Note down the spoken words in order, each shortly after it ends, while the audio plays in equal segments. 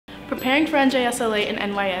Preparing for NJSLA and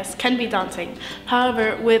NYS can be daunting.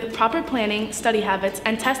 However, with proper planning, study habits,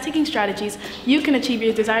 and test-taking strategies, you can achieve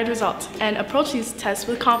your desired results and approach these tests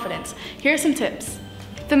with confidence. Here are some tips.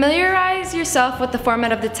 Familiarize yourself with the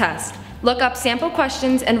format of the test. Look up sample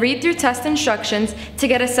questions and read through test instructions to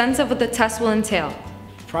get a sense of what the test will entail.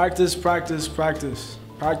 Practice, practice, practice.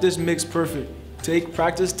 Practice makes perfect. Take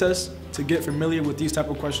practice tests to get familiar with these type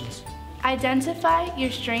of questions. Identify your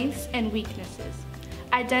strengths and weaknesses.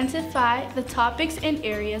 Identify the topics and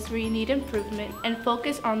areas where you need improvement and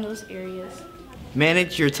focus on those areas.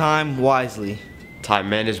 Manage your time wisely. Time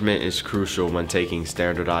management is crucial when taking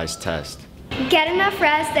standardized tests. Get enough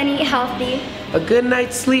rest and eat healthy. A good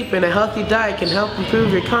night's sleep and a healthy diet can help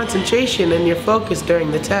improve your concentration and your focus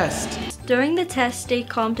during the test. During the test, stay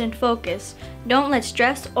calm and focused. Don't let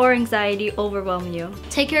stress or anxiety overwhelm you.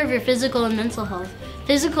 Take care of your physical and mental health.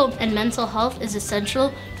 Physical and mental health is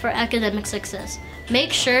essential for academic success.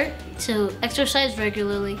 Make sure to exercise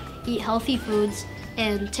regularly, eat healthy foods,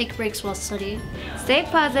 and take breaks while studying. Stay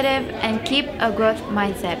positive and keep a growth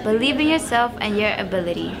mindset. Believe in yourself and your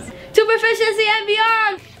abilities. To proficiency and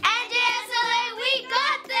beyond!